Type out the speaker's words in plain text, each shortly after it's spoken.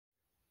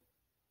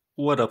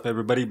What up,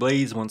 everybody?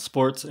 Blaze One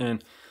Sports,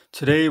 and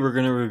today we're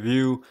going to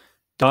review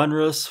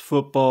Donruss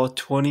Football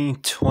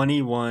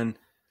 2021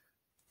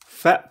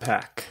 Fat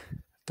Pack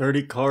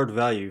 30 card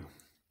value.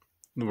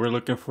 We're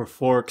looking for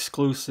 4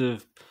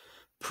 exclusive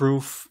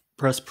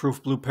press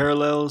proof blue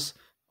parallels.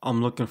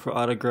 I'm looking for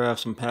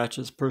autographs and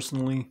patches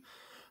personally.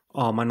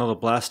 I know the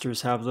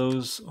blasters have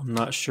those. I'm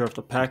not sure if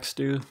the packs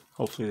do.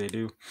 Hopefully they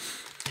do.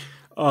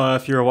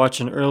 If you were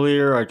watching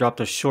earlier, I dropped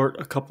a short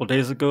a couple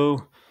days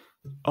ago.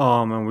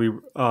 And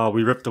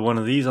we ripped one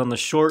of these on the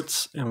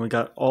shorts, and we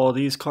got all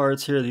these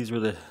cards here. These were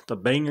the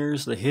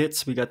bangers, the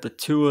hits. We got the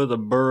Tua, the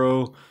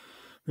Burrow,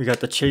 we got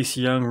the Chase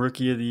Young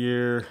Rookie of the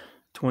Year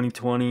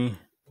 2020,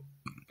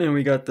 and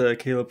we got the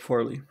Caleb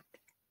Farley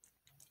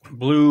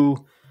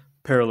blue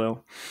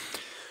parallel.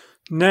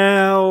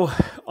 Now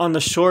on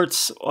the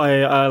shorts,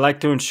 I like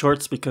doing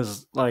shorts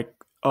because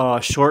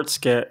shorts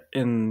get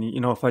in.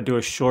 If I do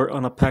a short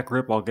on a pack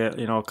rip, I'll get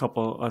a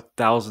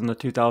 1,000 to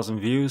 2,000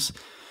 views.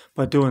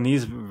 But doing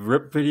these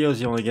rip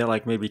videos, you only get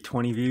like maybe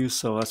 20 views.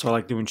 So that's why I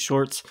like doing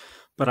shorts.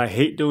 But I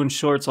hate doing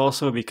shorts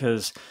also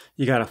because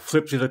you got to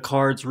flip through the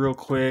cards real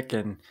quick.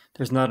 And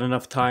there's not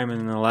enough time. And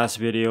in the last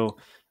video,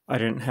 I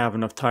didn't have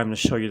enough time to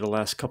show you the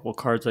last couple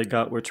cards I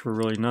got, which were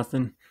really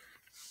nothing.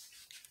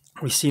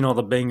 We've seen all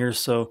the bangers.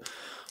 So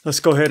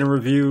let's go ahead and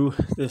review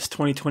this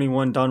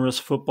 2021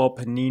 Donruss Football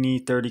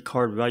Panini 30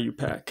 card value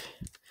pack.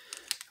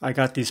 I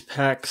got these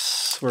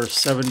packs for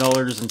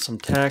 $7 and some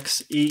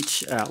tax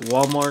each at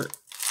Walmart.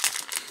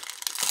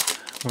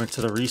 Went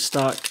to the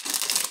restock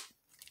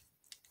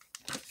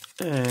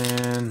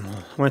and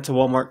went to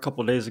Walmart a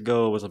couple days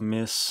ago. It was a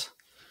miss.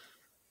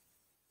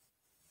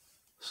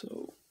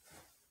 So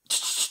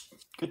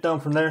get down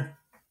from there.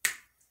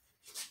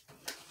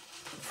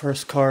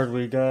 First card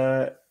we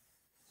got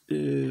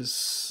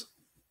is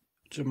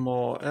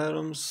Jamal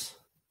Adams,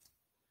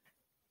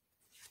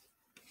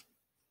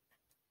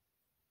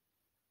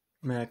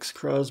 Max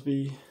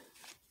Crosby.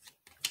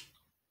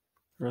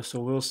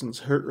 Russell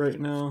Wilson's hurt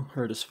right now,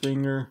 hurt his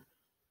finger.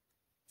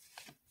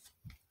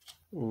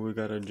 Ooh, we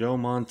got a Joe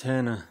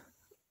Montana,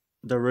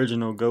 the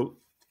original GOAT.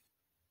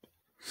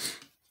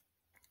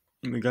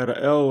 We got a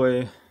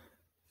Elway.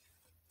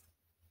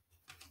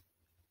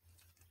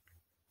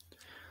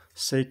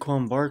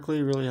 Saquon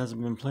Barkley really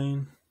hasn't been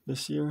playing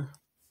this year.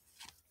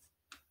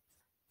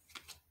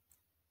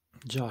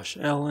 Josh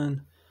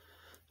Allen,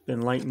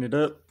 been lighting it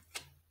up.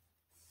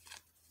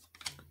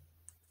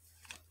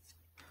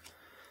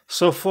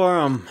 So far,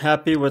 I'm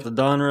happy with the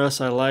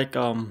Donruss. I like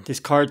these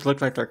cards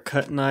look like they're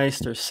cut nice.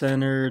 They're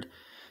centered.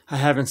 I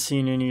haven't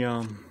seen any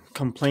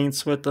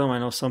complaints with them. I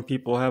know some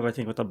people have. I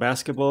think with the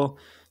basketball,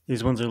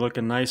 these ones are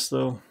looking nice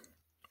though.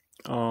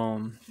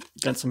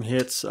 Got some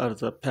hits out of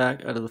the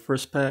pack, out of the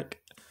first pack.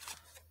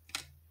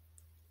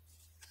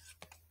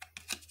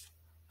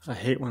 I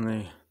hate when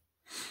they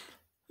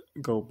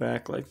go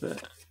back like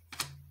that.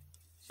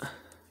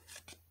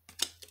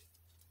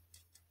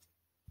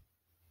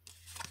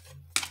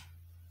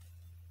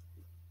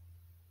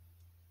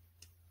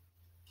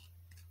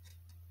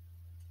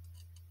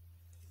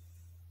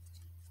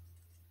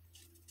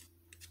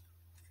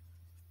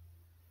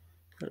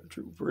 Got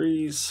Drew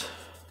Brees,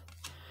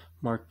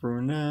 Mark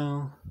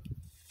Brunell.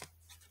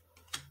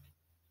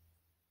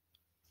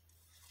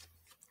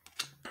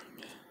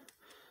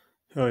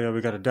 Oh yeah, we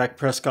got a Dak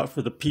Prescott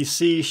for the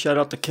PC. Shout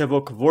out to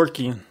Kevo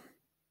Kevorkian,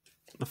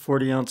 the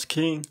 40-ounce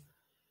king.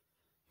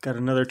 Got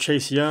another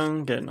Chase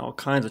Young, getting all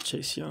kinds of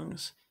Chase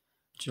Youngs.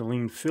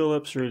 Jalen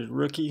Phillips, rated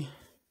rookie.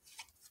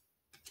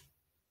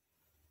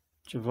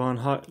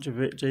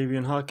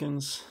 Javian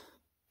Hawkins.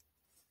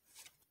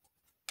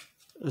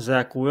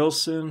 Zach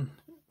Wilson.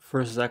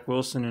 First Zach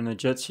Wilson in a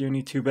Jets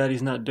uni. Too bad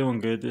he's not doing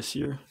good this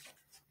year.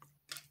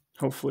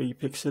 Hopefully he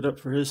picks it up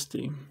for his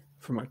team,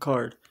 for my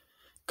card.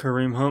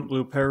 Kareem Hunt,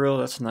 blue parallel.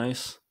 That's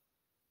nice.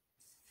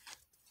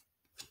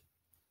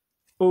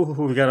 Oh,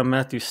 we got a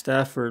Matthew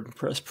Stafford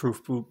press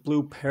proof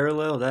blue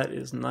parallel. That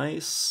is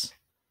nice.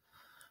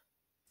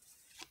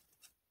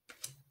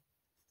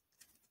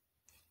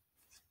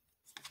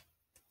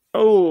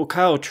 Oh,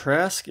 Kyle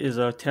Trask is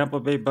a Tampa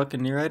Bay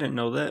Buccaneer. I didn't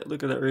know that.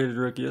 Look at that rated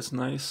rookie. That's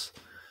nice.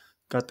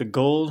 Got the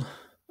gold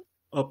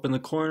up in the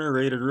corner.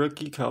 Rated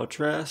rookie, Kyle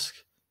Trask.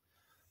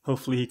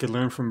 Hopefully he could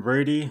learn from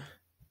Brady.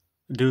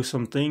 Do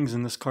some things,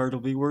 and this card will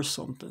be worth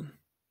something.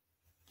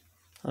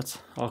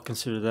 I'll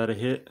consider that a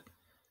hit.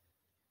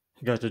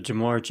 You got the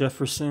Jamar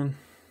Jefferson,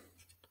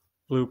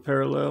 blue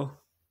parallel.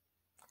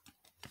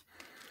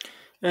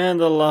 And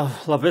the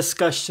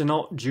Laviska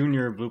Shenault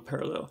Jr. blue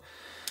parallel.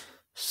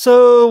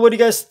 So, what do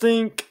you guys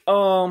think?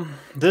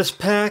 This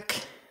pack,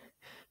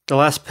 the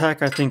last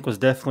pack I think was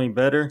definitely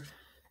better.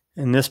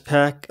 In this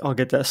pack, I'll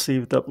get that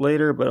sleeved up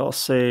later, but I'll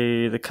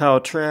say the Kyle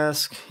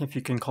Trask, if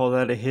you can call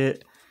that a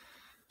hit.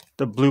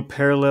 The blue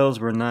parallels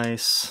were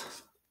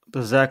nice.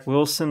 The Zach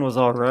Wilson was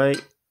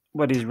alright,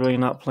 but he's really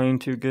not playing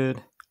too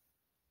good.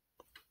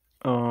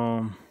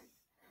 To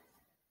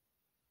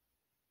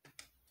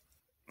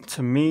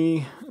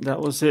me,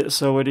 that was it.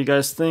 So what do you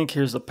guys think?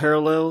 Here's the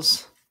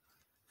parallels.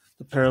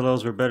 The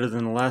parallels were better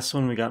than the last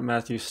one. We got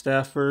Matthew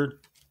Stafford,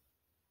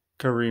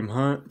 Kareem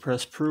Hunt,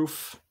 press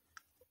proof,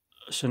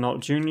 Chenault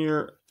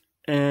Jr.,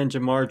 and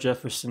Jamar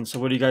Jefferson. So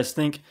what do you guys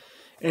think?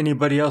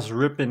 Anybody else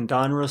ripping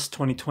Donruss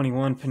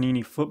 2021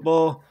 Panini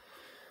Football?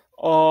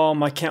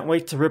 I can't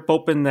wait to rip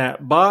open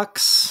that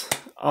box.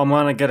 I'm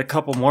gonna get a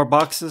couple more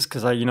boxes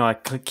because I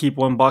keep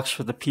one box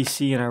for the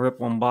PC and I rip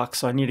one box,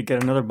 so I need to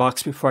get another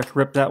box before I can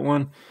rip that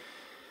one.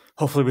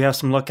 Hopefully we have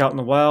some luck out in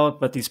the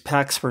wild, but these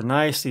packs were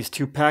nice. These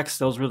 2 packs,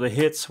 those were the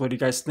hits. What do you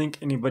guys think?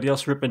 Anybody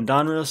else ripping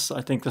Donruss?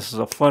 I think this is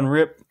a fun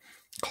rip.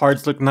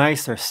 Cards look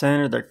nice. They're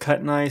centered. They're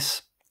cut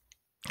nice.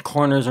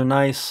 Corners are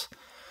nice.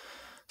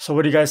 So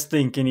what do you guys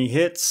think? Any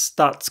hits,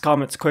 thoughts,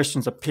 comments,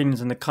 questions, opinions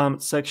in the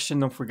comment section.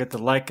 Don't forget to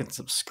like and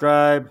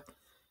subscribe.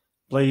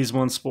 Blaze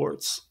One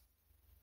Sports.